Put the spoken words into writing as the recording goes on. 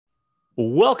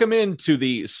Welcome into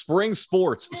the spring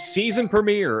sports season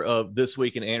premiere of This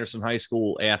Week in Anderson High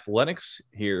School Athletics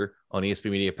here on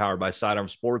ESP Media, powered by Sidearm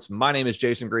Sports. My name is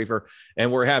Jason Griefer, and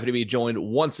we're happy to be joined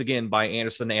once again by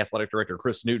Anderson Athletic Director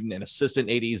Chris Newton and Assistant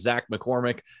AD Zach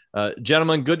McCormick.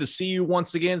 Gentlemen, good to see you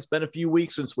once again. It's been a few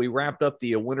weeks since we wrapped up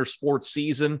the winter sports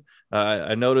season.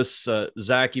 I notice,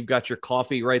 Zach, you've got your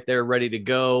coffee right there ready to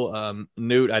go.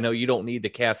 Newt, I know you don't need the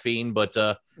caffeine, but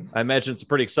I imagine it's a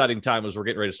pretty exciting time as we're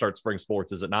getting ready to start spring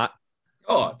sports, is it not?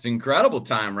 Oh, it's an incredible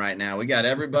time right now. We got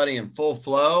everybody in full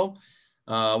flow.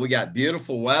 We got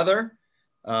beautiful weather.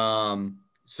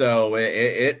 So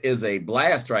it is a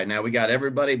blast right now. We got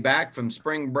everybody back from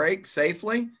spring break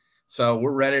safely. So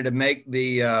we're ready to make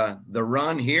the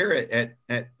run here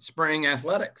at spring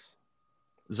athletics.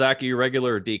 Zach, are you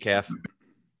regular or decaf?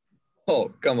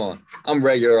 Oh, come on. I'm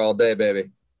regular all day,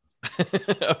 baby.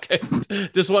 Okay.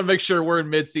 Just want to make sure we're in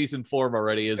mid-season form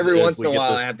already. Every once in a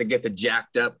while, I have to get the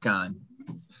jacked up kind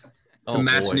to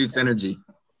match Newt's energy.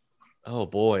 Oh,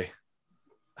 boy.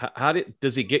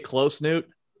 Does he get close, Newt?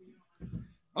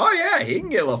 Oh, yeah. He can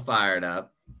get a little fired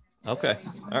up. Okay.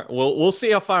 All right. Well, we'll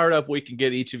see how fired up we can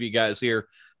get each of you guys here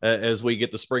as we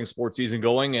get the spring sports season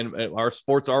going, and our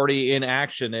sports already in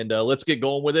action. And let's get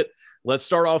going with it. Let's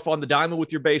start off on the diamond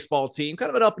with your baseball team. Kind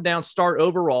of an up and down start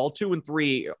overall,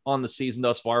 2-3 on the season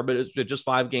thus far, but it's just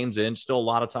 5 games in. Still a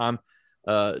lot of time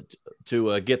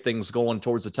to get things going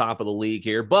towards the top of the league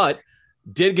here. But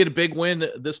did get a big win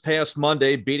this past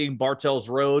Monday, beating Bartels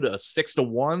Road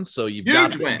 6-1. So you've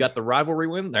got the rivalry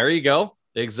win. There you go.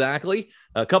 Exactly.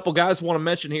 A couple guys want to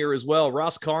mention here as well.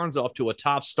 Ross Carnes off to a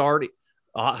top start.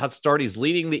 He's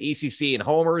leading the ECC in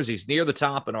homers. He's near the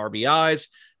top in RBIs.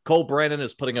 Cole Brennan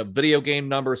is putting up video game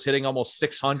numbers, hitting almost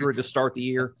 600 to start the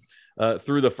year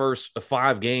through the first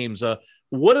 5 games.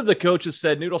 What have the coaches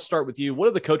said? Newt, I'll start with you. What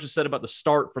have the coaches said about the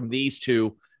start from these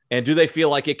two, and do they feel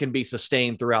like it can be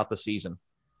sustained throughout the season?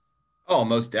 Oh,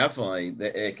 most definitely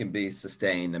it can be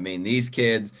sustained. I mean, these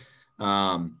kids,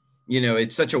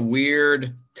 it's such a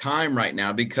weird time right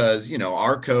now because,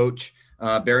 our coach,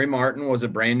 Barry Martin, was a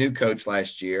brand new coach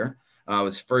last year.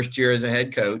 Was first year as a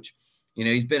head coach.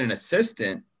 He's been an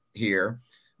assistant here,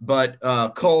 but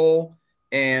Cole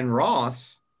and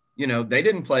Ross, they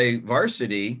didn't play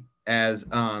varsity as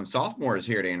sophomores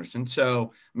here at Anderson.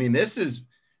 So, I mean, this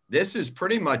is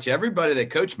pretty much everybody that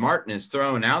Coach Martin is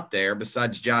throwing out there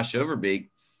besides Josh Overbeek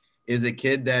is a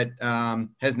kid that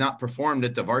has not performed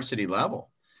at the varsity level.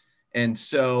 And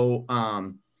so,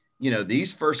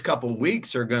 these first couple of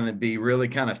weeks are going to be really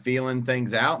kind of feeling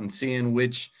things out and seeing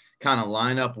which kind of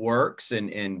lineup works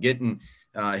and getting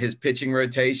his pitching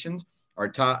rotations. Our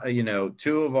top,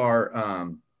 2 of our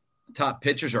top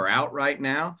pitchers are out right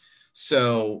now.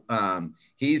 So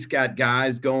he's got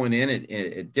guys going in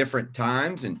at different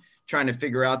times and trying to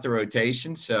figure out the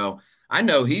rotation. So I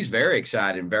know he's very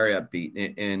excited and very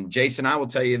upbeat. And Jason, I will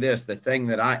tell you this, the thing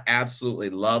that I absolutely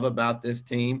love about this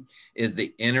team is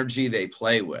the energy they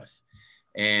play with.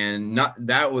 And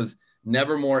that was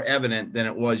never more evident than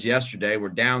it was yesterday. We're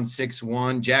down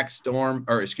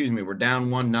 6-1. We're down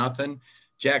 1-0.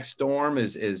 Jack Storm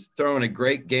is throwing a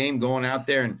great game, going out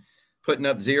there and putting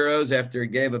up zeros after he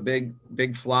gave a big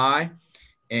fly.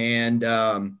 And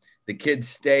the kids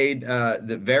stayed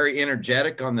very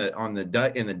energetic in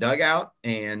the dugout.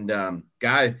 And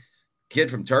kid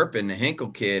from Turpin, the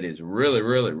Hinkle kid, is really,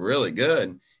 really, really good.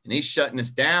 And he's shutting us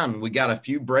down. We got a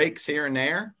few breaks here and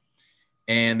there.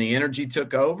 And the energy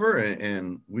took over,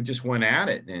 and we just went at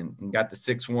it and got the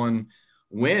 6-1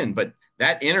 win. But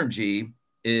that energy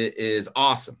is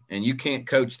awesome, and you can't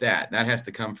coach that. That has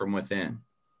to come from within.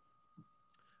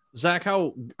 Zach,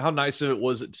 how nice of it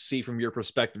was it to see from your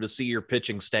perspective to see your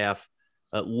pitching staff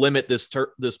limit this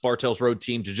Bartels Road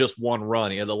team to just one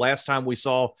run? The last time we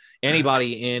saw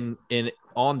anybody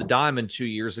on the diamond 2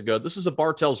 years ago, this is a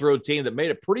Bartels Road team that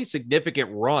made a pretty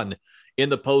significant run in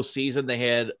the postseason.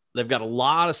 They've got a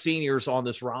lot of seniors on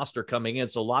this roster coming in,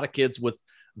 so a lot of kids with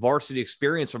varsity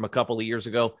experience from a couple of years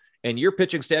ago, and your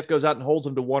pitching staff goes out and holds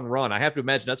them to one run. I have to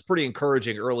imagine that's pretty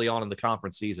encouraging early on in the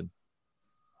conference season.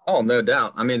 Oh, no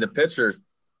doubt. I mean, the pitcher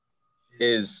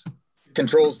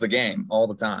controls the game all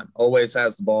the time, always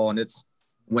has the ball, and it's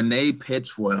when they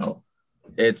pitch well,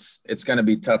 it's going to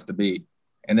be tough to beat.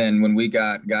 And then when we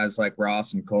got guys like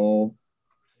Ross and Cole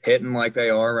hitting like they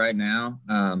are right now,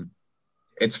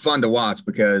 it's fun to watch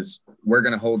because we're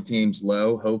going to hold teams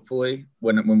low, hopefully,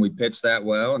 when we pitch that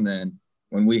well. And then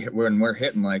when we're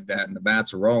hitting like that and the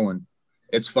bats are rolling,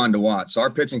 it's fun to watch. So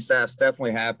our pitching staff's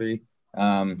definitely happy.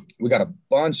 We got a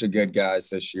bunch of good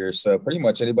guys this year. So pretty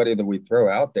much anybody that we throw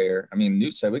out there, I mean,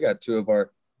 Newt said we got 2 of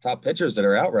our top pitchers that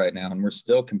are out right now and we're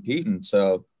still competing.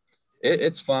 So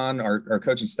it's fun. Our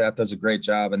coaching staff does a great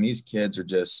job, and these kids are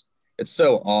just, it's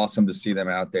so awesome to see them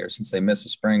out there since they missed the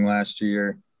spring last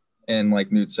year. And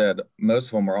like Newt said, most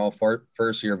of them are all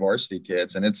first year varsity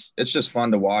kids, and it's just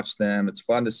fun to watch them. It's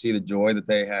fun to see the joy that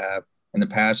they have and the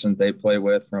passion that they play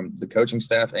with from the coaching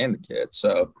staff and the kids.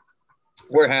 So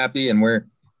we're happy, and we're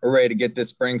ready to get this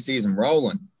spring season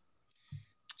rolling.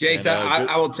 Jace,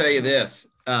 I will tell you this.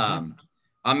 I'm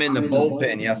in the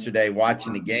bullpen yesterday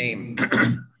watching the game.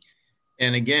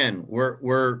 And again,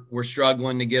 we're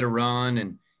struggling to get a run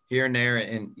and here and there.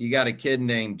 And you got a kid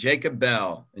named Jacob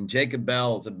Bell, and Jacob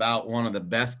Bell is about one of the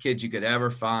best kids you could ever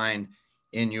find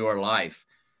in your life.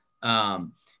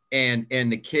 And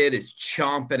the kid is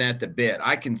chomping at the bit.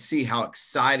 I can see how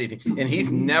excited, and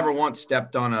he's never once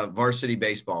stepped on a varsity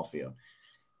baseball field.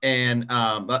 And,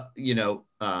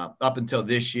 up until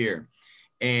this year.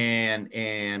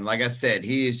 And like I said,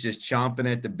 he is just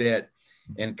chomping at the bit,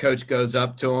 and coach goes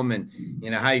up to him and,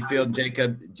 how you feel,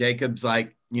 Jacob? Jacob's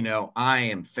like, I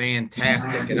am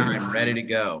fantastic and I'm ready to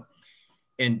go.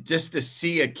 And just to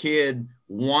see a kid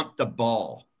want the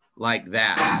ball like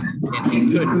that, and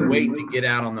he couldn't wait to get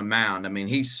out on the mound. I mean,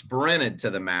 he sprinted to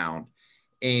the mound,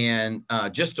 and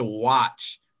just to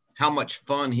watch how much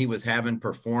fun he was having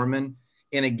performing.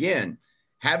 And again,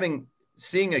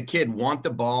 seeing a kid want the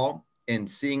ball and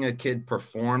seeing a kid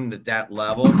perform at that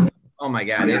level, oh my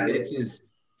God,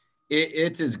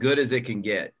 it's as good as it can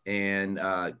get. And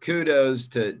kudos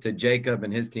to Jacob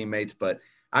and his teammates. But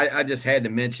I just had to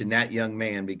mention that young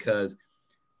man because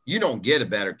you don't get a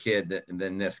better kid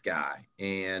than this guy.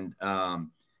 And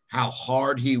how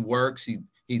hard he works.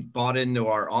 He's bought into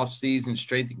our off-season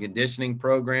strength and conditioning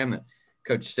program that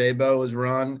Coach Sabo has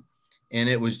run. And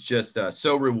it was just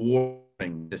so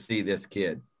rewarding to see this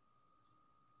kid.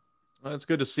 Well, it's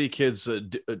good to see kids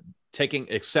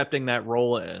accepting that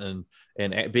role and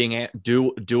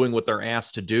doing what they're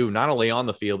asked to do, not only on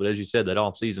the field, but as you said, that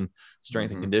off-season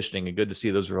strength and conditioning. And good to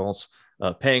see those results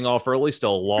paying off early.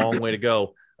 Still a long way to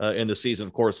go in the season,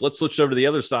 of course. Let's switch over to the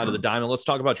other side of the diamond. Let's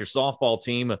talk about your softball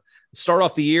team. Start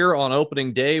off the year on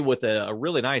opening day with a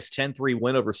really nice 10-3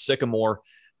 win over Sycamore.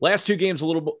 Last two games a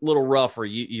little rougher.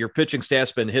 Your pitching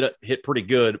staff's been hit pretty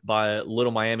good by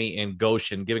Little Miami and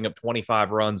Goshen, giving up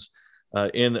 25 runs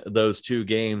in those two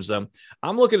games. I'm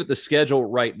looking at the schedule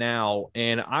right now,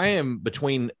 and I am by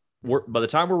the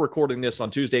time we're recording this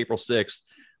on Tuesday, April 6th,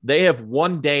 they have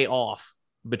 1 day off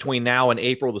between now and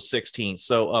April the 16th.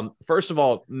 So first of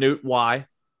all, Newt, why?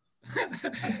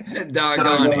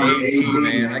 Doggone AD,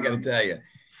 man. I got to tell you,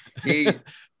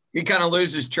 he kind of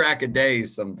loses track of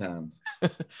days sometimes.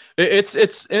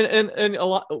 It's and a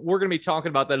lot. We're going to be talking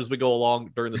about that as we go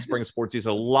along during the spring sports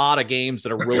season. A lot of games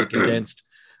that are really condensed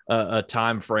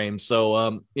time frame. So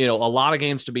a lot of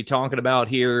games to be talking about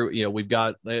here. We've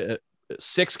got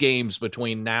 6 games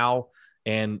between now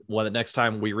and the next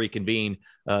time we reconvene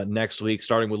next week,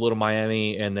 starting with Little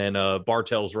Miami and then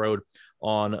Bartels Road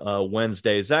on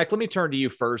Wednesday. Zach, let me turn to you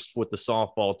first with the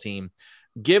softball team.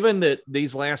 Given that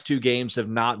these last 2 games have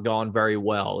not gone very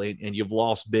well and you've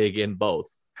lost big in both,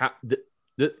 can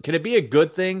it be a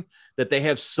good thing that they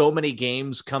have so many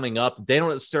games coming up that they don't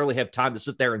necessarily have time to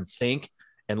sit there and think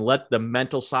and let the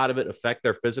mental side of it affect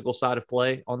their physical side of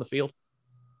play on the field?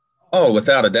 Oh,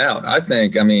 without a doubt. I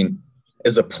think,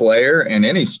 as a player in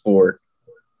any sport,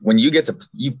 when you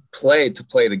play to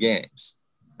play the games.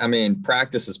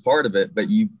 Practice is part of it, but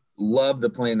you love to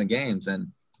play in the games.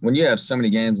 And when you have so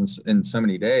many games in so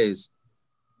many days,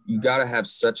 you got to have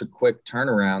such a quick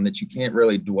turnaround that you can't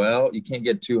really dwell. You can't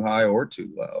get too high or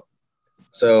too low.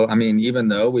 So, even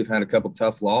though we've had a couple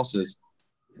tough losses,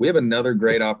 we have another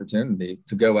great opportunity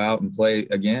to go out and play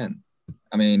again.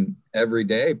 Every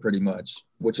day pretty much,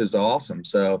 which is awesome.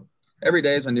 So every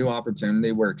day is a new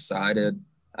opportunity. We're excited.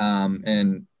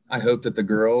 And I hope that the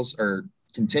girls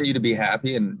continue to be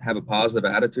happy and have a positive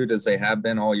attitude as they have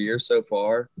been all year so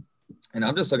far. And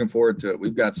I'm just looking forward to it.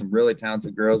 We've got some really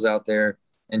talented girls out there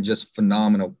and just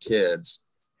phenomenal kids.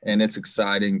 And it's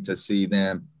exciting to see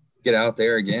them get out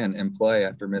there again and play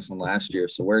after missing last year.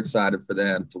 So we're excited for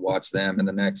them to watch them in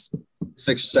the next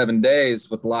 6 or 7 days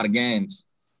with a lot of games.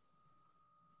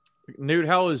 Newt,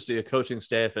 how is the coaching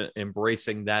staff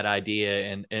embracing that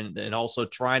idea and also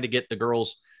trying to get the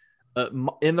girls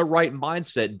in the right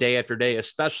mindset day after day,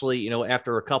 especially,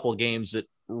 after a couple of games that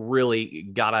really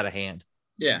got out of hand?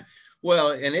 Yeah.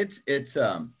 Well, and it's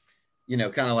kind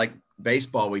of like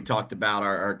baseball. We talked about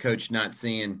our coach not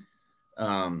seeing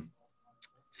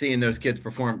those kids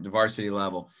perform at the varsity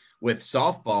level. With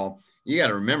softball, you got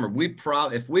to remember,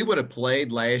 if we would have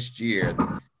played last year,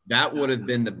 that would have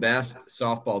been the best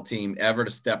softball team ever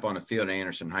to step on a field at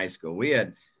Anderson High School. We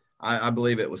had, I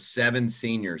believe it was 7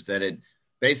 seniors that had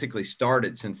basically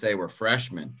started since they were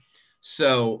freshmen.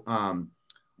 So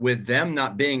with them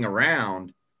not being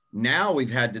around, now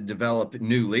we've had to develop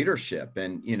new leadership.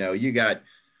 And, you know, you got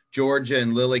Georgia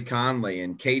and Lily Conley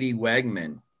and Katie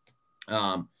Wegman,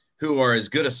 who are as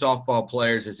good a softball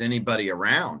players as anybody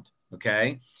around.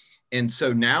 Okay. And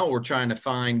so now we're trying to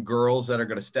find girls that are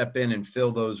going to step in and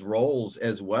fill those roles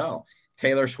as well.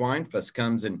 Taylor Schweinfuss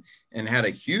comes and had a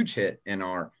huge hit in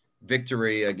our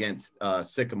victory against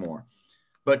Sycamore.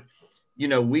 But, you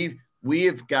know, we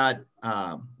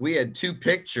had 2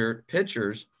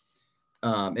 pitchers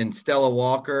in Stella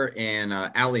Walker and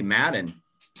Allie Madden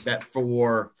that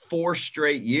for 4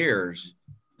 straight years,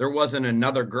 there wasn't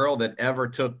another girl that ever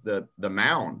took the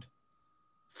mound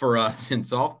for us in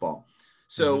softball.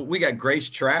 So we got Grace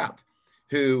Trapp,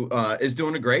 who is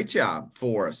doing a great job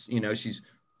for us. You know, she's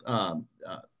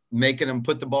making them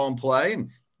put the ball in play. And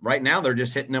right now they're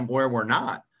just hitting them where we're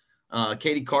not.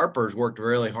 Katie Carper's worked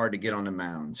really hard to get on the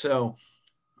mound. So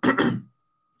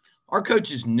our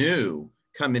coaches knew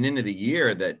coming into the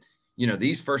year that, you know,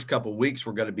 these first couple of weeks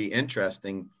were going to be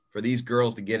interesting for these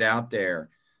girls to get out there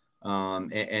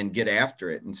and get after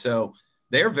it. And so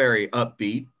they're very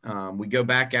upbeat. We go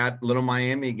back at Little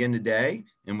Miami again today,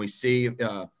 and we see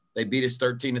they beat us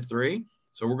 13-3.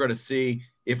 So we're going to see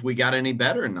if we got any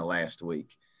better in the last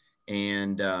week.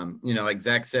 And, you know, like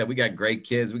Zach said, we got great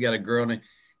kids. We got a girl named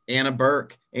Anna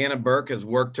Burke. Anna Burke has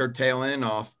worked her tail end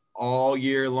off all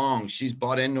year long. She's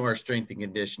bought into our strength and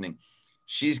conditioning.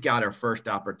 She's got her first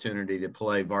opportunity to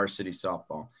play varsity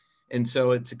softball. And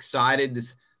so it's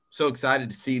so excited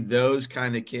to see those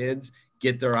kind of kids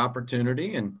get their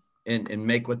opportunity and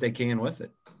make what they can with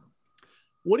it.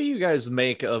 What do you guys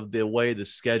make of the way the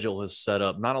schedule is set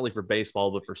up, not only for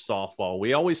baseball, but for softball?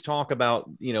 We always talk about,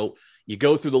 you know, you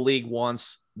go through the league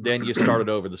once, then you start it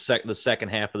over the second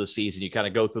half of the season. You kind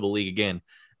of go through the league again.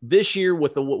 This year,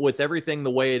 with everything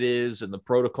the way it is and the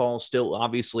protocol still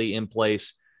obviously in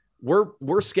place, we're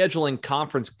scheduling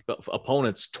conference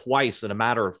opponents twice in a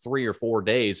matter of 3 or 4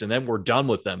 days, and then we're done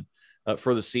with them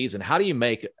for the season. How do you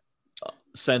make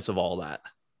sense of all that?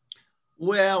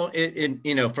 Well,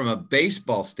 you know, from a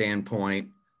baseball standpoint,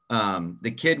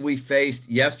 the kid we faced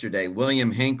yesterday,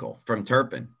 William Hinkle from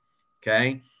Turpin.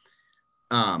 Okay.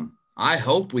 I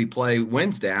hope we play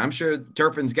Wednesday. I'm sure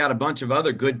Turpin's got a bunch of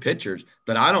other good pitchers,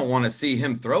 but I don't want to see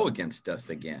him throw against us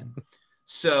again.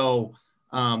 So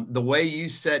the way you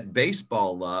set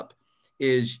baseball up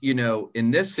is, you know, in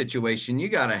this situation, you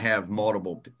got to have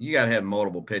multiple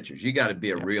pitchers. You got to be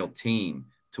a real team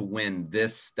to win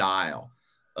this style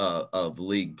of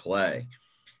league play.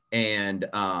 And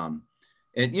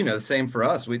you know, the same for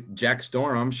us with Jack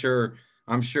Storm. I'm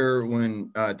sure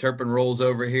when Turpin rolls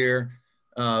over here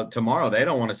tomorrow, they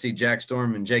don't want to see Jack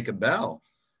Storm and Jacob Bell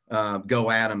go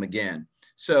at him again.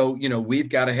 So, you know, we've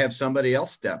got to have somebody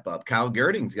else step up. Kyle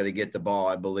Girding's going to get the ball,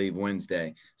 I believe,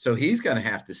 Wednesday. So he's going to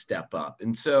have to step up.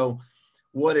 And so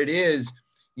what it is,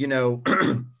 you know,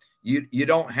 you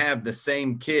don't have the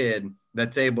same kid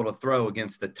that's able to throw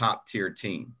against the top tier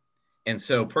team. And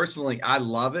so personally, I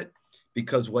love it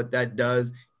because what that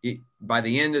does, by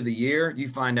the end of the year, you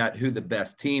find out who the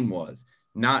best team was,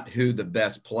 not who the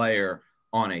best player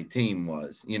on a team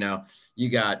was. You know, you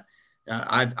got,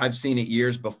 I've seen it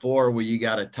years before where you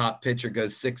got a top pitcher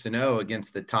goes 6-0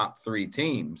 against the top 3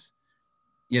 teams,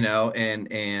 you know,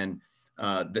 and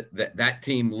that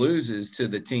team loses to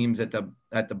the teams at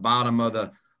the bottom of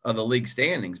the league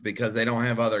standings because they don't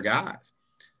have other guys.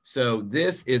 So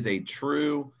this is a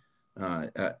true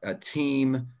a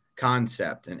team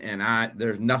concept, and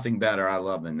there's nothing better I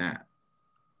love than that.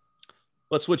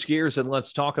 Let's switch gears and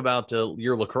let's talk about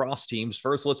your lacrosse teams.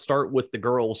 First, let's start with the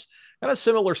girls. Got a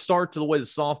similar start to the way the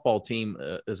softball team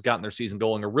has gotten their season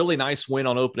going. A really nice win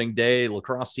on opening day.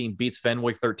 Lacrosse team beats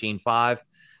Fenwick 13-5.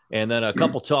 And then a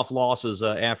couple tough losses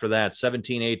after that,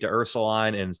 17-8 to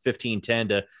Ursuline and 15-10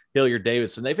 to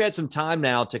Hilliard-Davidson. They've had some time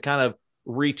now to kind of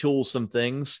retool some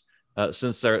things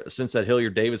since that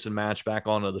Hilliard-Davidson match back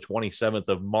on the 27th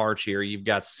of March here. You've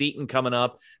got Seton coming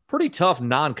up. Pretty tough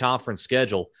non-conference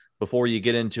schedule before you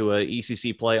get into a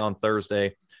ECC play on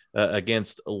Thursday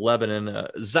against Lebanon.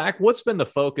 Zach, what's been the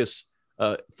focus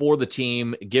for the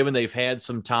team, given they've had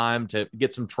some time to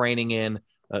get some training in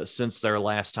since their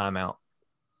last time out?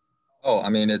 Oh, I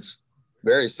mean, it's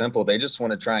very simple. They just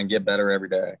want to try and get better every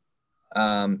day,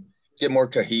 get more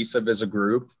cohesive as a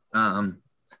group.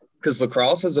 Because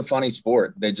lacrosse is a funny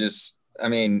sport.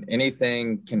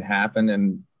 Anything can happen.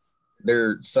 And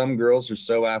some girls are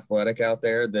so athletic out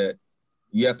there that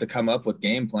you have to come up with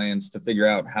game plans to figure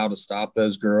out how to stop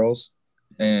those girls.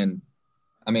 And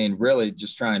I mean, really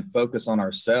just try and focus on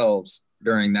ourselves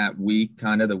during that week,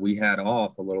 kind of that we had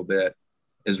off a little bit,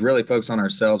 is really focus on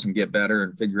ourselves and get better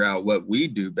and figure out what we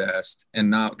do best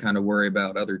and not kind of worry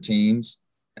about other teams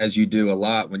as you do a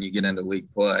lot when you get into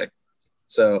league play.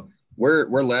 So we're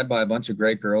led by a bunch of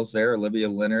great girls there. Olivia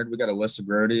Leonard, we got Alyssa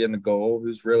Grody in the goal,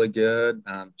 who's really good.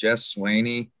 Jess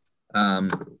Swaney,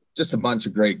 just a bunch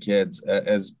of great kids,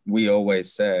 as we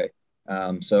always say.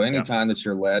 So anytime that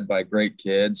you're led by great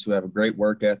kids who have a great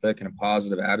work ethic and a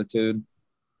positive attitude,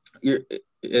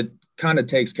 it kind of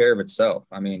takes care of itself.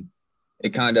 I mean, it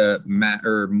kind of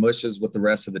mushes with the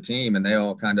rest of the team, and they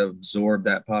all kind of absorb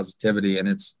that positivity.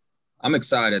 And I'm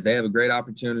excited. They have a great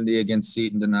opportunity against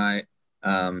Seton tonight.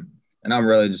 And I'm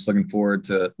really just looking forward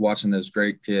to watching those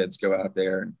great kids go out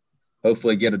there and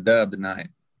hopefully get a dub tonight.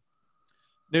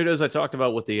 Newt, as I talked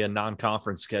about with the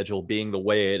non-conference schedule being the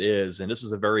way it is, and this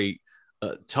is a very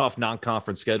tough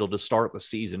non-conference schedule to start the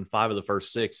season, 5 of the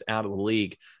first 6 out of the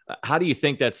league. How do you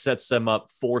think that sets them up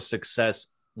for success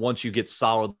once you get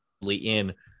solidly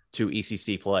in to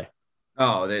ECC play?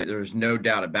 Oh, there's no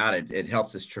doubt about it. It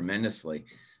helps us tremendously.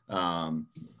 You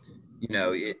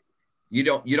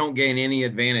don't gain any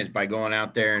advantage by going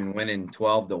out there and winning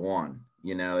 12-1.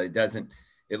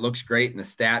 It looks great in the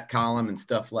stat column and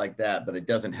stuff like that, but it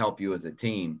doesn't help you as a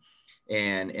team.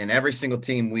 And every single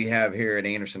team we have here at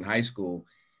Anderson High School,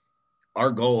 our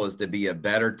goal is to be a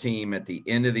better team at the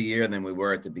end of the year than we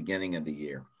were at the beginning of the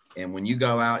year. And when you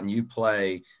go out and you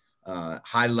play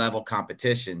high level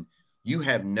competition, you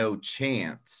have no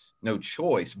choice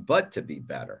but to be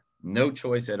better, no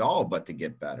choice at all but to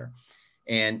get better.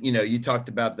 And, you talked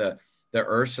about the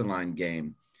Ursuline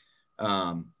game.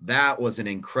 That was an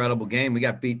incredible game. We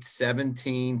got beat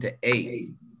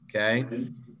 17-8. Okay.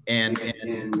 And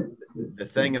the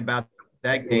thing about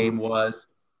that game was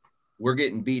we're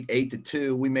getting beat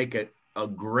 8-2. We make a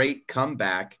great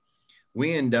comeback.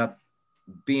 We end up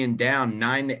being down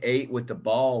 9-8 with the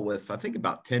ball with, I think,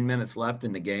 about 10 minutes left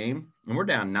in the game. And we're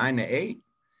down 9-8.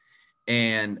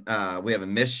 And we have a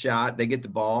missed shot. They get the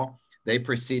ball. They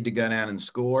proceed to go down and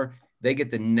score. They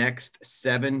get the next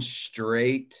 7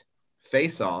 straight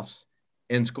face-offs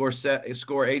and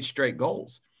score 8 straight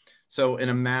goals. So in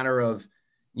a matter of,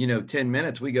 10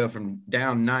 minutes, we go from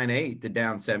down 9-8 to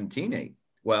down 17-8.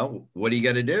 Well, what do you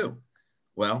got to do?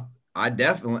 Well, I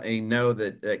definitely know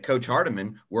that Coach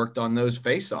Hardiman worked on those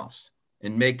face-offs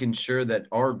and making sure that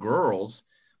our girls,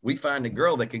 we find a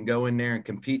girl that can go in there and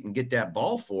compete and get that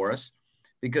ball for us,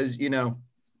 because,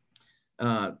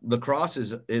 lacrosse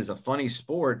is a funny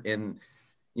sport. And,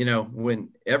 when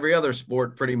every other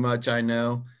sport, pretty much, I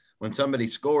know when somebody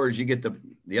scores, you get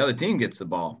the other team gets the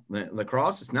ball.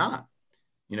 Lacrosse is not,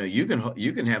 you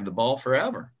can have the ball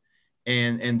forever.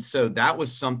 And so that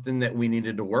was something that we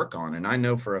needed to work on. And I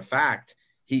know for a fact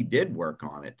he did work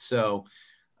on it. So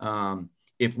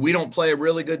if we don't play a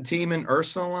really good team in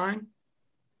Ursuline,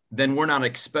 then we're not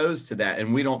exposed to that.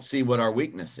 And we don't see what our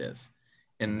weakness is.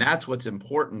 And that's what's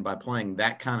important by playing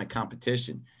that kind of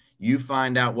competition. You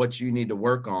find out what you need to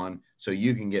work on so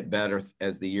you can get better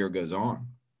as the year goes on.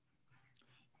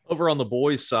 Over on the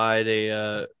boys' side,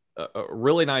 a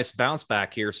really nice bounce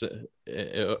back here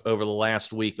over the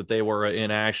last week that they were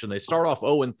in action. They start off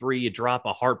 0-3. You drop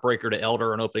a heartbreaker to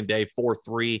Elder on opening day,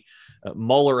 4-3.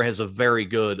 Muller has a very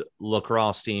good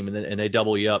lacrosse team, and they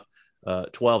double you up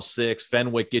 12-6.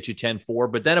 Fenwick gets you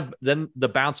 10-4. But then the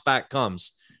bounce back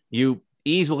comes. You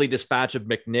easily dispatch of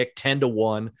McNick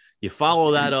 10-1. You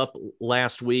follow that up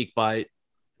last week by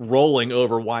rolling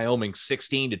over Wyoming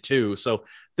 16-2. So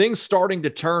things starting to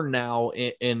turn now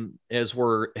in as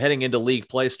we're heading into league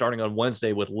play starting on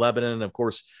Wednesday with Lebanon. And of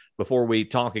course, before we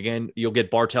talk again, you'll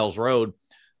get Bartels Road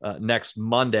next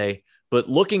Monday. But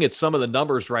looking at some of the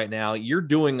numbers right now, you're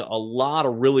doing a lot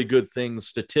of really good things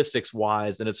statistics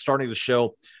wise, and it's starting to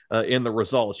show in the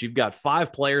results. You've got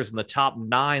 5 players in the top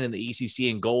 9 in the ECC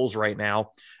in goals right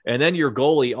now. And then your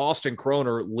goalie, Austin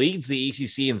Kroner, leads the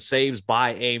ECC in saves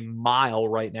by a mile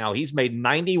right now. He's made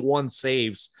 91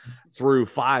 saves through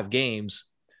 5 games.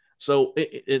 So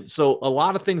so a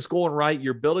lot of things going right.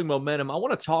 You're building momentum. I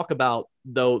want to talk about,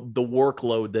 though, the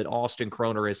workload that Austin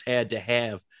Kroner has had to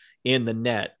have in the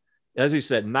net. As you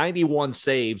said, 91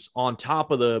 saves on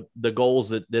top of the goals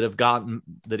that have gotten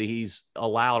that he's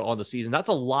allowed on the season. That's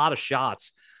a lot of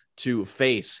shots to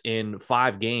face in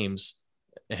 5 games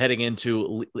heading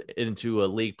into a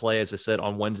league play, as I said,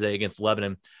 on Wednesday against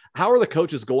Lebanon. How are the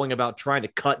coaches going about trying to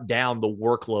cut down the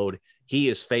workload he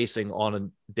is facing on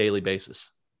a daily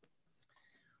basis?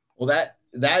 Well,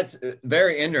 that's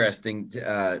very interesting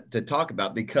to talk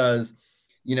about, because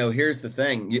here's the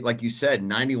thing. Like you said,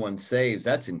 91 saves,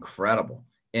 that's incredible.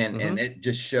 and it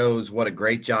just shows what a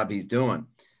great job he's doing.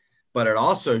 But it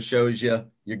also shows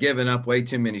you're giving up way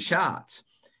too many shots.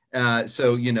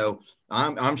 So, you know,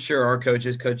 I'm sure our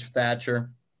coaches, Coach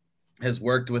Thatcher, has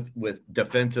worked with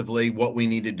defensively what we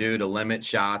need to do to limit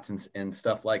shots and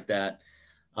stuff like that.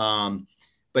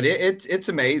 But it's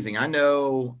amazing.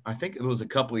 I think it was a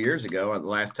couple of years ago, the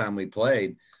last time we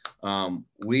played,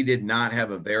 we did not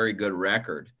have a very good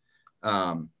record.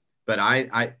 But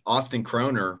Austin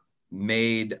Kroner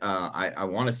made, I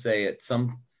want to say it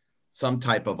some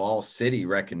type of all city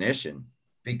recognition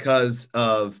because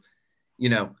of, you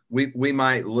know, we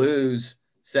might lose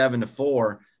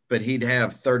 7-4, but he'd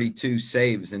have 32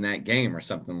 saves in that game or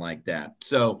something like that.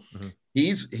 So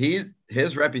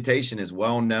his reputation is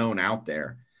well known out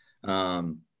there.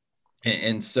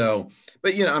 And so,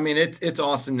 but you know, I mean, it's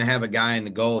awesome to have a guy in the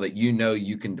goal that, you know,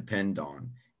 you can depend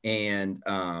on. And,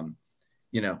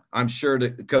 you know, I'm sure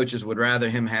the coaches would rather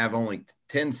him have only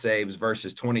 10 saves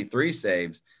versus 23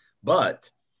 saves, but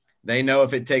they know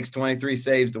if it takes 23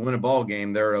 saves to win a ball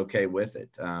game, they're okay with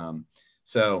it.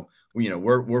 So, you know,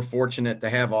 we're fortunate to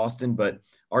have Austin, but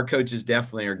our coaches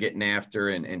definitely are getting after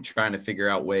and trying to figure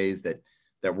out ways that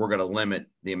we're going to limit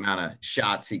the amount of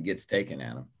shots he gets taken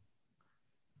at him.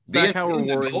 Zach, how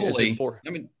rewarding is it for?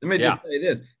 Let me just say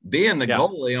this: being the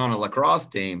goalie on a lacrosse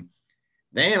team,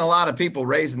 there ain't a lot of people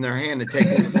raising their hand to take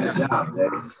the job.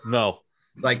 No.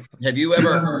 Like, have you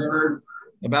ever heard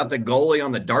about the goalie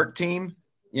on the dart team?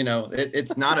 You know,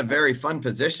 it's not a very fun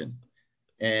position,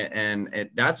 and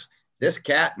that's this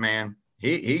cat, man.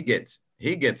 He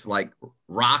gets like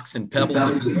rocks and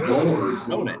pebbles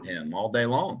thrown at him all day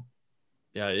long.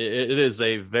 Yeah, it is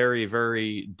a very,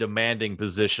 very demanding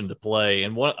position to play,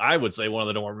 and I would say one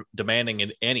of the more demanding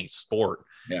in any sport.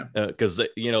 Yeah, because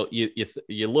you know,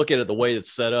 you look at it the way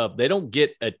it's set up, they don't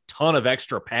get a ton of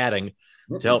extra padding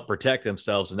to help protect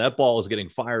themselves, and that ball is getting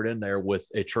fired in there with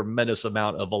a tremendous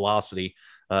amount of velocity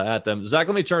at them. Zach,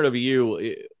 let me turn it over to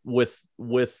you with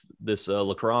this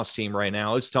lacrosse team right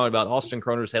now. Let's talk about Austin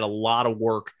Kroner's had a lot of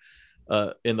work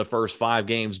in the first 5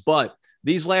 games, but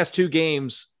these last 2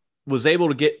 games was able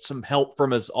to get some help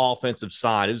from his offensive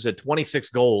side. It was at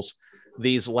 26 goals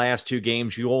these last 2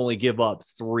 games. You only give up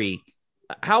 3.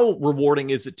 How rewarding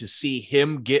is it to see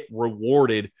him get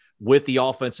rewarded with the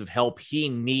offensive help he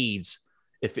needs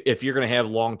if you're going to have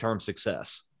long-term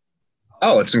success?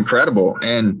 Oh, it's incredible.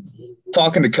 And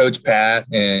talking to Coach Pat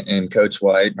and Coach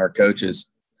White, our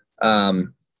coaches, I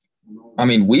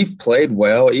mean, we've played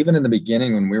well. Even in the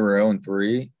beginning when we were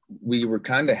 0-3, we were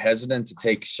kind of hesitant to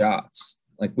take shots.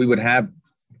 Like, we would have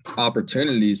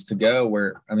opportunities to go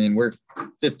where, I mean, we're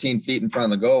 15 feet in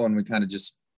front of the goal and we kind of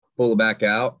just pull it back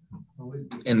out.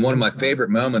 And one of my favorite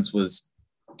moments was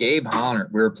Gabe Honor.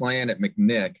 We were playing at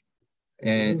McNick,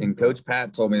 and Coach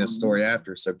Pat told me this story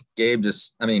after. So Gabe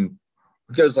just, I mean,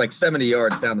 goes like 70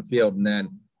 yards down the field and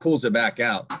then pulls it back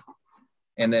out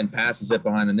and then passes it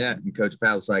behind the net. And Coach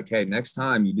Pat was like, hey, next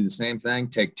time you do the same thing,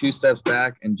 take 2 steps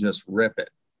back and just rip it.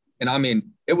 And I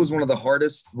mean, it was one of the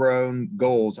hardest thrown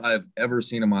goals I've ever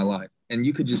seen in my life. And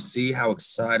you could just see how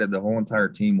excited the whole entire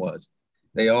team was.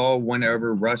 They all went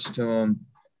over, rushed to him.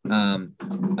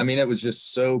 I mean, it was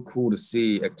just so cool to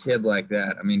see a kid like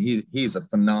that. I mean, he's a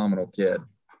phenomenal kid.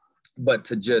 But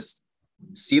to just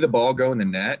see the ball go in the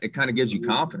net, it kind of gives you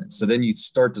confidence. So then you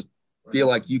start to feel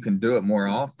like you can do it more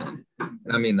often.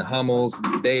 And I mean, the Hummels,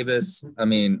 Davis, I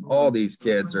mean, all these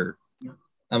kids are,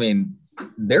 I mean,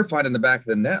 they're finding the back of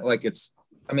the net like it's,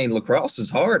 I mean, lacrosse is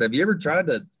hard. Have you ever tried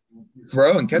to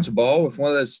throw and catch a ball with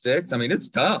one of those sticks? I mean, it's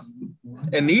tough.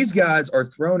 And these guys are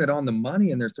throwing it on the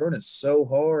money and they're throwing it so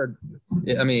hard.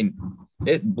 I mean,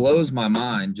 it blows my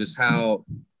mind just how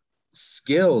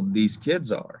skilled these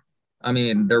kids are. I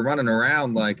mean, they're running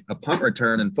around like a punt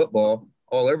return in football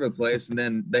all over the place. And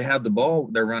then they have the ball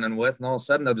they're running with, and all of a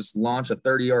sudden they'll just launch a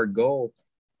 30-yard goal.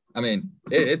 I mean,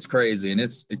 it's crazy, and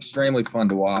it's extremely fun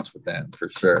to watch with them for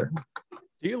sure.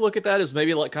 Do you look at that as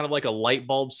maybe like kind of like a light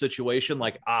bulb situation?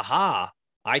 Like, aha,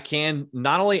 I can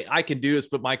do this,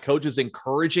 but my coach is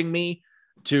encouraging me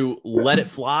to let it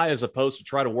fly as opposed to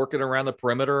try to work it around the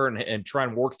perimeter and try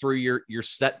and work through your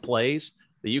set plays,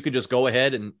 that you can just go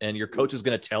ahead and your coach is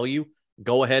going to tell you,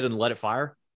 go ahead and let it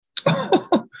fire.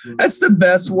 That's the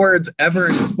best words ever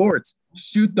in sports.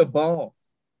 Shoot the ball.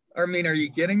 I mean, are you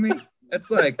kidding me? That's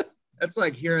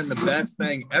like hearing the best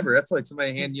thing ever. That's like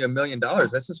somebody handing you $1 million.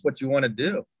 That's just what you want to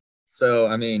do. So,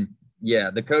 I mean,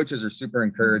 yeah, the coaches are super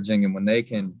encouraging. And when they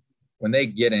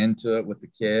get into it with the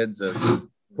kids of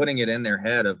putting it in their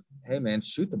head of, hey man,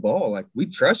 shoot the ball. Like, we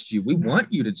trust you. We want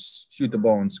you to shoot the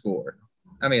ball and score.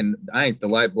 I mean, I think the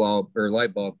light bulb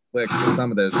clicked with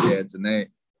some of those kids, and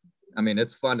I mean,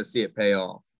 it's fun to see it pay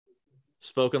off.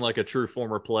 Spoken like a true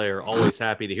former player. Always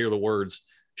happy to hear the words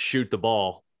 "shoot the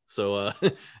ball." So,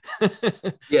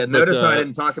 yeah. Notice I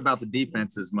didn't talk about the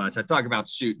defense as much. I talk about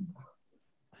shooting.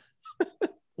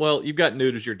 Well, you've got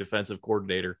Newt as your defensive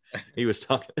coordinator. He was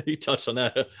talking. He touched on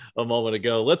that a moment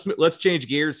ago. Let's change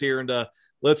gears here and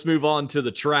let's move on to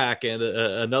the track and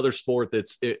another sport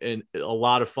that's a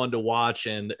lot of fun to watch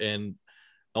and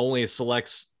only a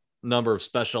select number of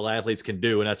special athletes can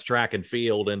do, and that's track and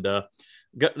field. And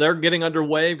they're getting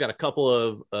underway. We've got a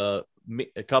couple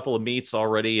of meets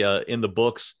already in the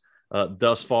books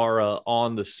thus far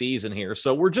on the season here.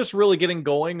 So we're just really getting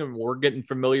going, and we're getting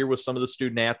familiar with some of the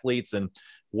student athletes and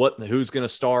who's going to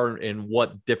start in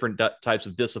what different types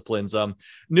of disciplines.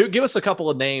 Newt, give us a couple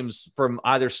of names from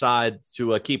either side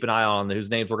to keep an eye on, whose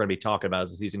names we're going to be talking about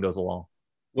as the season goes along.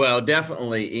 Well,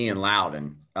 definitely Ian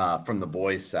Loudon from the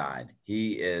boys' side.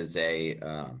 He is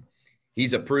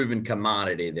he's a proven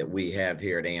commodity that we have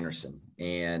here at Anderson.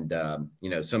 And,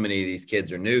 so many of these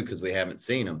kids are new because we haven't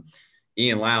seen them.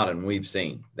 Ian Loudon, we've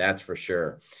seen, that's for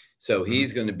sure. So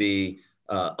he's going to be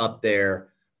up there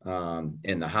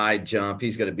in the high jump.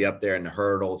 He's going to be up there in the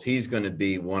hurdles. He's going to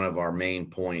be one of our main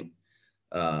point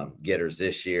getters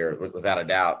this year, without a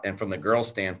doubt. And from the girls'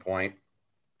 standpoint,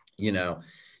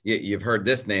 you've heard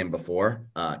this name before,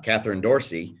 Catherine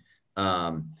Dorsey.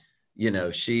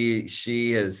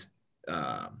 She has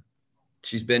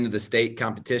she's been to the state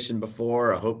competition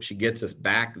before. I hope she gets us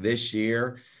back this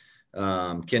year.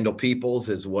 Kendall Peoples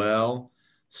as well.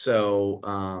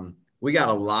 So we got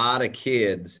a lot of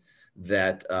kids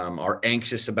that are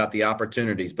anxious about the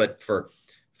opportunities, but for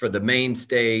the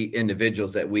mainstay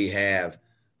individuals that we have,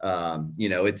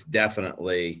 it's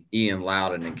definitely Ian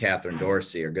Loudon and Catherine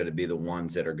Dorsey are going to be the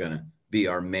ones that are going to be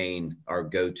our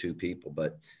go-to people.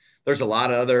 But there's a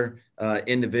lot of other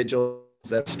individuals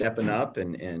that are stepping up,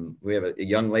 and we have a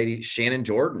young lady, Shannon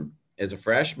Jordan, as a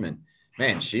freshman.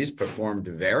 Man, she's performed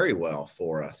very well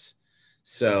for us.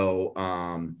 So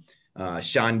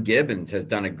Sean Gibbons has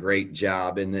done a great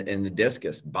job in the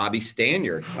discus. Bobby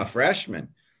Stanyard, a freshman,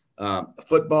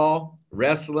 football,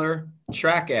 wrestler,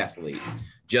 track athlete,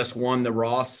 just won the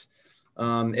Ross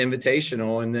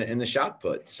Invitational in the shot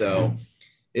put. So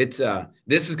this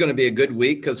is going to be a good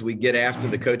week because we get after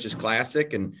the Coaches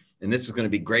Classic, and this is going to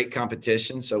be great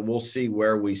competition. So we'll see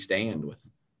where we stand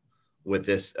with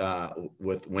this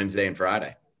with Wednesday and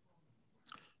Friday.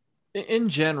 In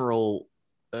general,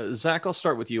 Zach, I'll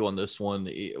start with you on this one.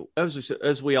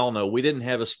 As we all know, we didn't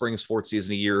have a spring sports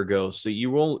season a year ago, so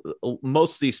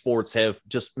most of these sports have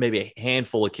just maybe a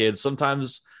handful of kids.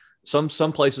 Sometimes some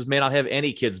places may not have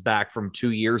any kids back from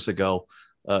 2 years ago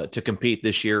to compete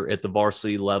this year at the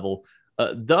varsity level.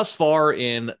 Thus far,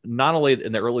 in not only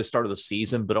in the early start of the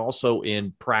season, but also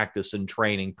in practice and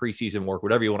training, preseason work,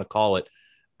 whatever you want to call it,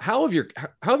 how have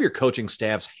your coaching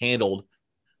staffs handled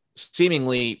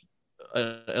seemingly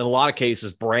in a lot of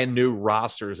cases brand new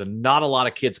rosters and not a lot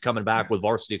of kids coming back with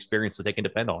varsity experience that they can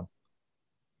depend on?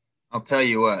 I'll tell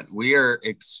you what, we are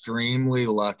extremely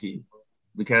lucky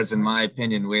because, in my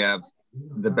opinion, we have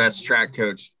the best track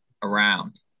coach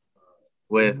around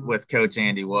with Coach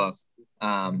Andy Wolf.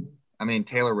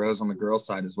 Taylor Rose on the girls'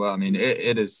 side as well.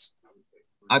 It is –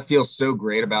 I feel so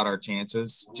great about our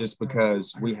chances just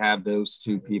because we have those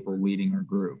two people leading our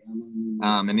group.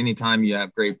 And anytime you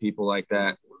have great people like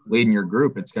that leading your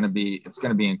group, it's going to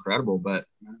be incredible. But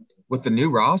with the new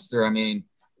roster,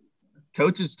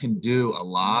 coaches can do a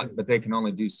lot, but they can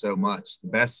only do so much. The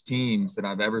best teams that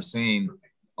I've ever seen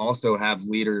also have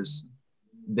leaders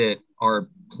that are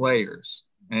players.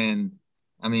 And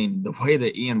the way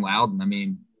that Ian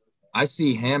Loudon, I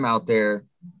see him out there,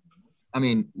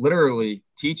 literally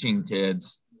teaching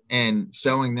kids and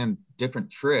showing them different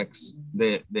tricks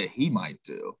that he might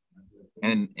do.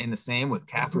 And the same with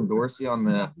Catherine Dorsey on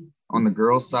the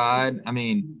girls' side.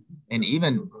 And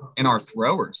even in our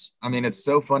throwers. It's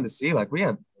so fun to see. Like, we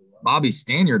have Bobby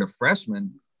Stanyard, a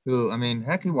freshman, who,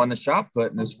 he won the shot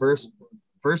put in his first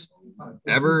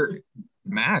ever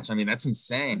match. That's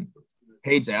insane.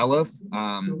 Paige Elliff,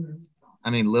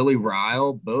 Lily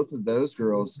Ryle, both of those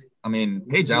girls.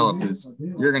 Paige Elliff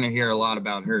you're going to hear a lot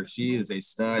about her. She is a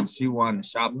stud. She won the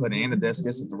shot put and the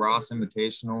discus at the Ross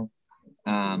Invitational.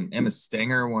 Emma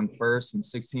Stenger won first in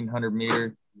 1600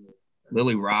 meter.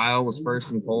 Lily Ryle was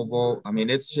first in pole vault.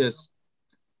 It's just,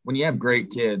 when you have great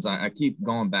kids, I keep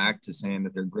going back to saying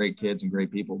that they're great kids and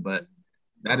great people, but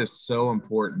that is so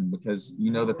important because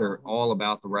you know that they're all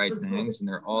about the right things and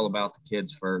they're all about the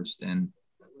kids first. And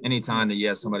anytime that you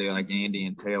have somebody like Andy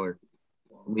and Taylor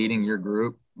leading your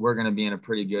group, we're going to be in a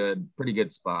pretty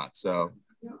good spot. So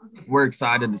we're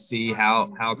excited to see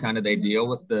how kind of they deal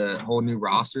with the whole new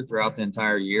roster throughout the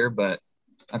entire year. But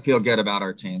I feel good about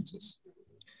our chances.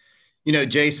 You know,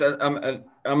 Jason, I'm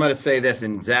going to say this,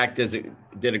 and Zach did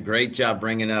a great job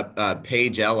bringing up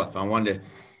Paige Elliff. I wanted to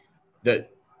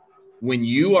that when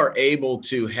you are able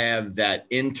to have that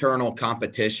internal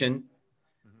competition,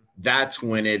 that's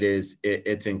when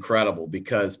it's incredible,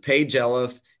 because Paige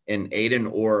Elliff and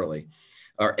Aiden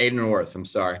Orth, I'm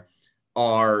sorry,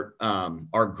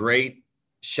 are great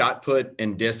shot put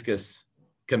and discus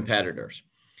competitors.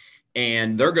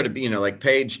 And they're going to be, like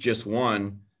Paige just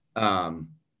won,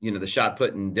 the shot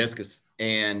put and discus.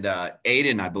 And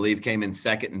Aiden, I believe, came in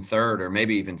second and third, or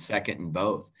maybe even second in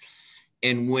both.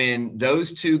 And when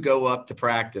those two go up to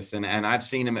practice, and I've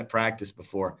seen them at practice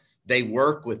before, they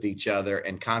work with each other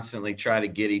and constantly try to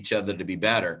get each other to be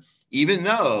better, even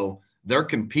though they're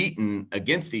competing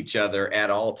against each other at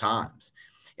all times.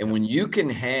 And when you can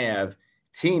have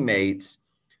teammates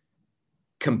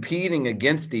competing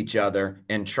against each other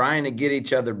and trying to get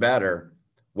each other better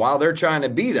while they're trying to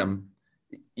beat them,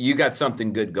 you got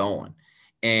something good going.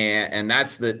 And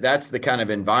that's the kind of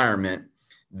environment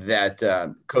that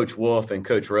Coach Wolf and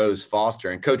Coach Rose foster,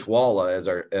 and Coach Walla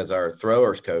as our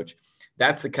throwers coach.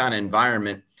 That's the kind of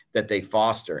environment that they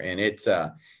foster, and it's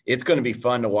going to be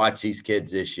fun to watch these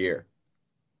kids this year.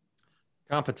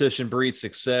 Competition breeds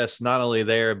success, not only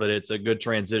there, but it's a good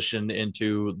transition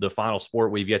into the final sport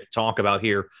we've yet to talk about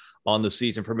here on the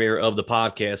season premiere of the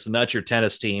podcast, and that's your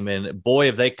tennis team. And boy,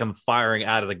 have they come firing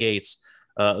out of the gates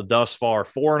thus far.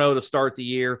 4-0 to start the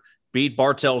year. Beat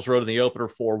Bartels Road in the opener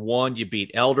 4-1. You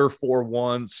beat Elder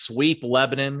 4-1. Sweep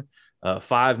Lebanon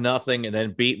 5-0, and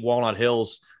then beat Walnut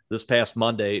Hills this past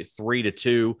Monday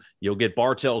 3-2. You'll get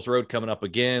Bartels Road coming up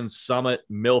again. Summit,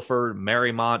 Milford,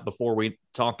 Marymount before we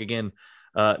talk again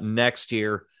next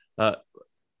year.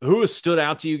 Who has stood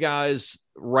out to you guys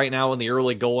right now in the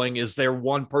early going? Is there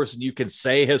one person you can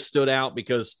say has stood out?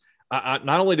 Because not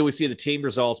only do we see the team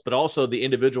results, but also the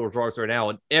individual results right now,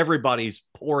 and everybody's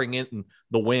pouring in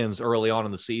the wins early on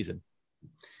in the season.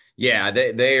 Yeah,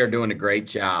 they are doing a great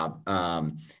job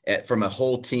from a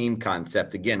whole team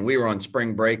concept. Again, we were on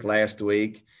spring break last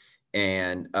week,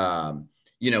 and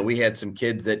we had some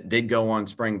kids that did go on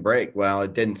spring break. Well,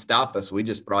 it didn't stop us. We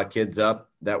just brought kids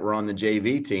up that were on the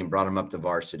JV team, brought them up to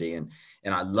varsity. And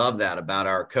I love that about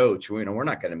our coach. We're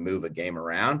not going to move a game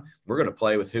around. We're going to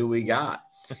play with who we got.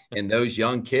 And those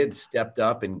young kids stepped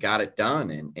up and got it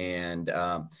done,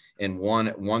 and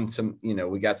won some.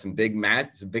 We got some big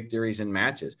victories in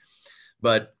matches.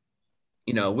 But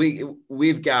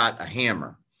we've got a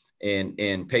hammer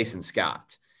in Payson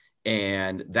Scott.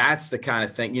 And that's the kind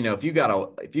of thing, if you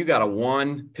got a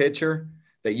one pitcher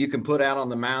that you can put out on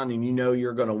the mound and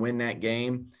you're going to win that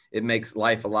game, it makes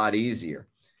life a lot easier.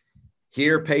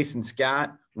 Here, Payson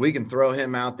Scott, we can throw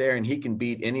him out there and he can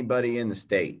beat anybody in the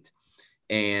state.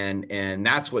 And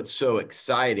that's what's so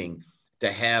exciting,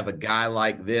 to have a guy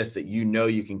like this that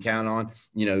you can count on,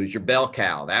 who's your bell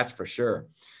cow, that's for sure.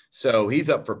 So he's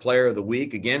up for Player of the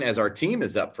Week again, as our team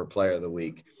is up for Player of the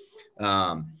Week.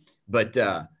 But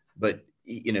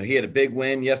he had a big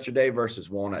win yesterday versus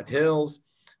Walnut Hills.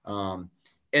 And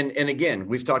again,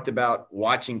 we've talked about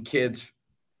watching kids,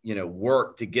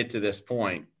 work to get to this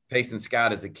point. Payson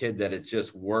Scott is a kid that has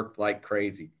just worked like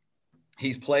crazy.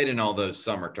 He's played in all those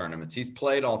summer tournaments. He's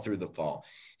played all through the fall.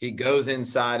 He goes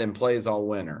inside and plays all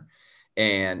winter.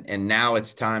 And now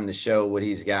it's time to show what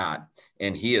he's got.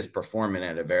 And he is performing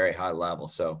at a very high level.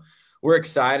 So we're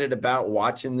excited about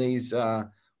watching these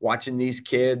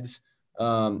kids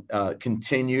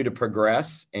continue to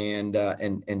progress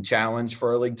and challenge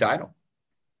for a league title.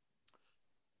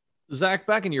 Zach,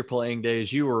 back in your playing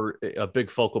days, you were a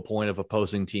big focal point of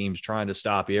opposing teams trying to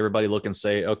stop you. Everybody look and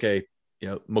say, okay,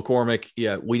 McCormick,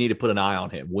 we need to put an eye on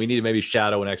him. We need to maybe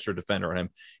shadow an extra defender on him.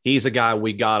 He's a guy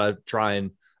we got to try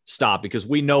and stop, because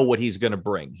we know what he's going to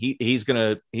bring. He's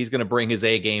going to bring his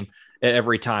A game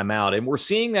every time out. And we're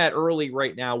seeing that early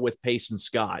right now with Payson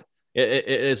Scott.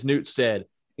 As Newt said,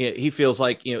 he feels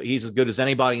like, he's as good as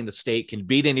anybody in the state, can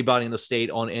beat anybody in the state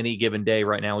on any given day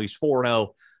right now. He's 4-0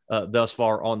 thus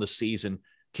far on the season.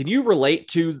 Can you relate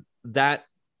to that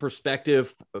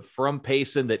perspective from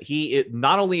Payson, that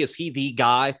not only is he the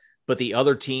guy, but the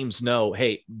other teams know,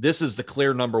 hey, this is the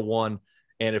clear number one,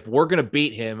 and if we're going to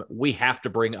beat him, we have to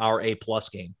bring our A+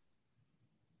 game?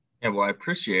 Yeah, well, I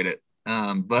appreciate it.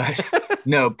 But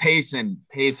no, Payson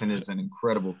is an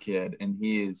incredible kid, and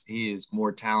he is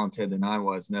more talented than I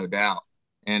was, no doubt.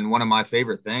 And one of my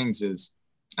favorite things is,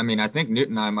 I think Newt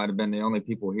and I might have been the only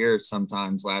people here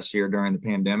sometimes last year during the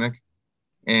pandemic.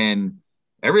 And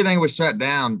everything was shut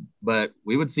down, but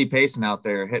we would see Payson out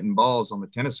there hitting balls on the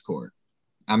tennis court.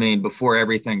 I mean, before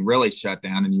everything really shut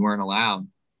down and you weren't allowed.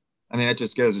 I mean, that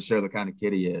just goes to show the kind of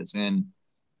kid he is. And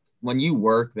when you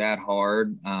work that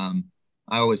hard, I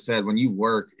always said when you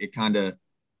work, it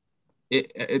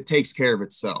takes care of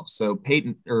itself. So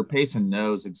Payson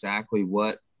knows exactly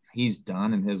what he's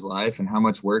done in his life and how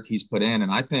much work he's put in.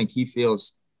 And I think he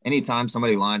feels anytime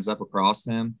somebody lines up across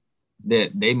him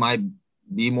that they might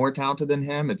be more talented than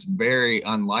him, it's very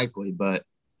unlikely, but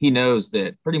he knows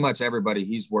that pretty much everybody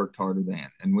he's worked harder than.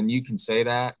 And when you can say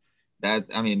that,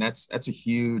 I mean, that's a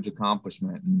huge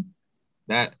accomplishment. And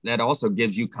that also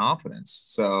gives you confidence.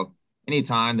 So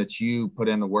anytime that you put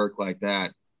in the work like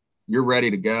that, you're ready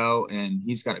to go. And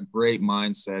he's got a great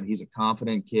mindset. He's a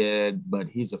confident kid, but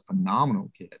he's a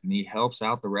phenomenal kid. And he helps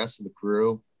out the rest of the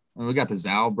crew. And we got the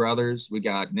Zhao brothers. We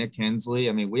got Nick Hensley.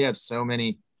 I mean, we have so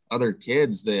many other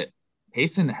kids that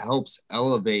Payson helps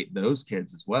elevate those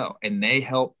kids as well. And they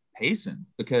help Payson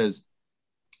because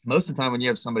most of the time when you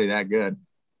have somebody that good,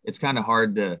 it's kind of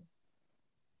hard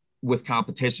with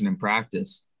competition in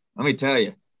practice. Let me tell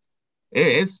you,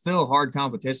 it's still hard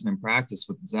competition in practice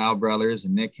with the Zhao brothers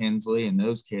and Nick Hensley and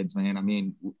those kids, man. I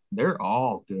mean, they're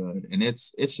all good. And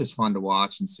it's just fun to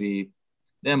watch and see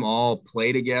them all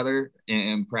play together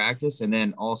in practice and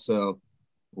then also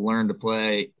learn to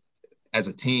play as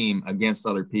a team against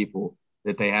other people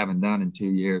that they haven't done in 2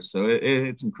 years. So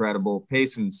it's incredible.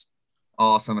 Payson's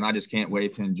awesome, and I just can't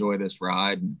wait to enjoy this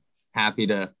ride and happy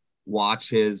to watch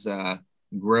his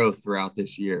growth throughout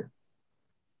this year.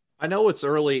 I know it's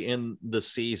early in the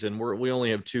season. We only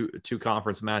have two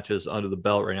conference matches under the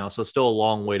belt right now, so still a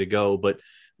long way to go. But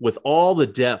with all the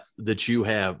depth that you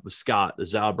have, Scott, the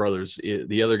Zhao brothers,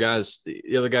 the other guys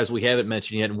we haven't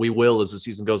mentioned yet, and we will as the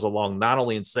season goes along, not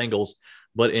only in singles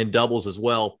but in doubles as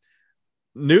well.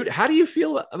 Newt, how do you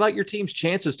feel about your team's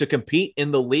chances to compete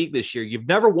in the league this year? You've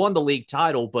never won the league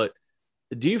title, but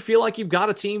do you feel like you've got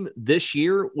a team this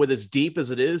year with as deep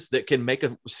as it is that can make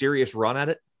a serious run at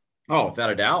it? Oh, without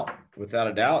a doubt. Without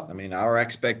a doubt. I mean, our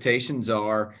expectations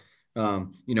are,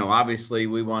 obviously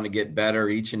we want to get better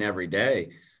each and every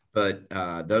day, but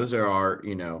those are our,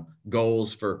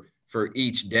 goals for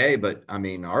each day. But I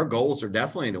mean, our goals are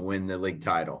definitely to win the league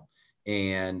title.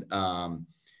 And,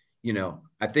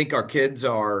 I think our kids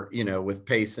are, with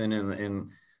Payson and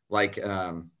like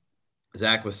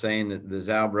Zach was saying, the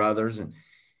Zhao brothers. And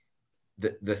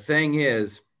the thing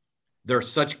is, they're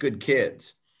such good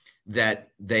kids that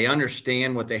they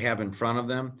understand what they have in front of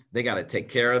them. They got to take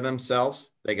care of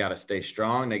themselves. They got to stay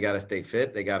strong. They got to stay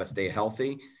fit. They got to stay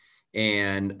healthy.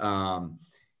 And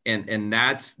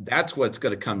that's what's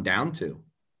going to come down to.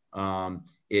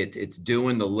 It's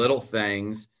doing the little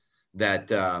things that,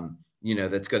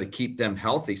 that's going to keep them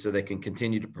healthy so they can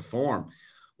continue to perform.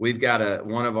 We've got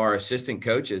one of our assistant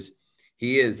coaches.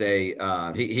 He is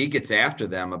he gets after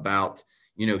them about,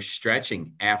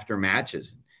 stretching after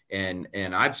matches. And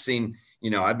I've seen,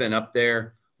 I've been up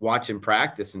there watching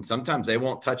practice, and sometimes they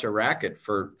won't touch a racket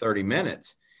for 30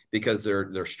 minutes because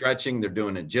they're stretching, they're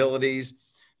doing agilities,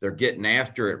 they're getting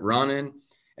after it running.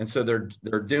 And so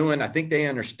they're doing, I think they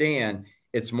understand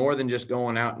it's more than just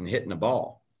going out and hitting a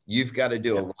ball. You've got to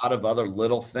do a lot of other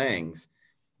little things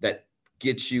that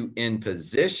get you in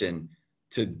position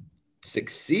to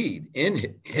succeed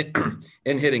in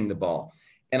hitting the ball.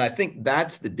 And I think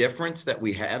that's the difference that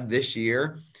we have this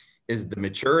year is the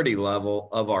maturity level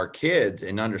of our kids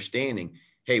and understanding,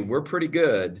 hey, we're pretty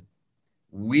good.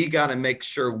 We got to make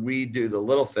sure we do the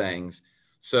little things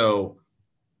so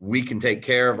we can take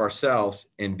care of ourselves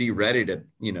and be ready to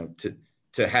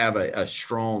have a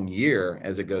strong year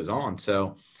as it goes on.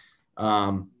 So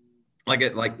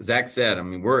like Zach said, I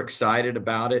mean, we're excited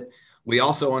about it. We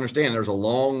also understand there's a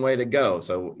long way to go.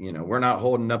 So, we're not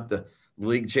holding up the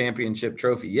league championship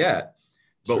trophy yet,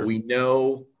 but sure. we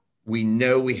know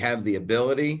we have the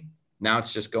ability. Now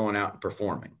it's just going out and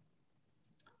performing.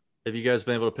 Have you guys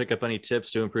been able to pick up any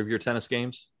tips to improve your tennis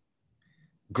games?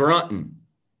 Grunting.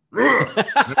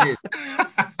 I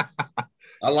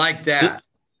like that.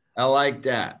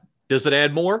 Does it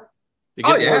add more?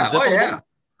 Oh yeah.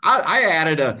 I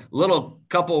added a little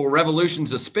couple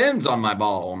revolutions of spins on my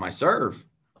ball, on my serve.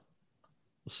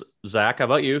 Zach, how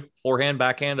about you? Forehand,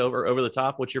 backhand, over the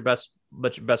top. What's your best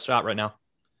shot right now?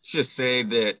 Let's just say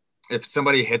that if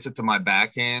somebody hits it to my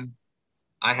backhand,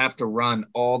 I have to run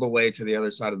all the way to the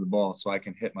other side of the ball so I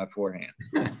can hit my forehand.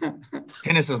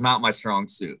 Tennis is not my strong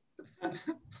suit.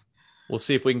 We'll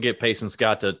see if we can get Payson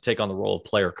Scott to take on the role of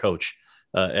player coach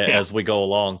as we go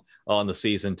along on the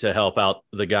season to help out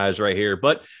the guys right here.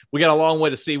 But we got a long way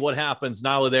to see what happens,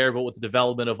 not only there, but with the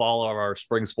development of all of our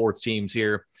spring sports teams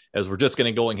here, as we're just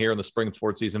getting going here in the spring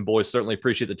sports season. Boys, certainly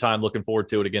appreciate the time. Looking forward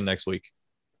to it again next week.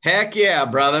 Heck yeah,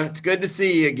 brother. It's good to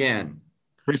see you again.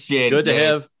 Appreciate good it. Good to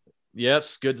have.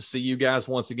 Yes, good to see you guys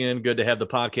once again. Good to have the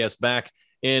podcast back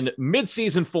in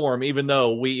mid-season form, even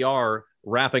though we are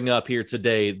wrapping up here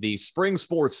today the spring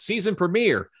sports season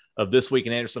premiere of This Week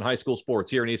in Anderson High School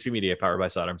Sports here in ESP Media, powered by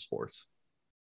Sidearm Sports.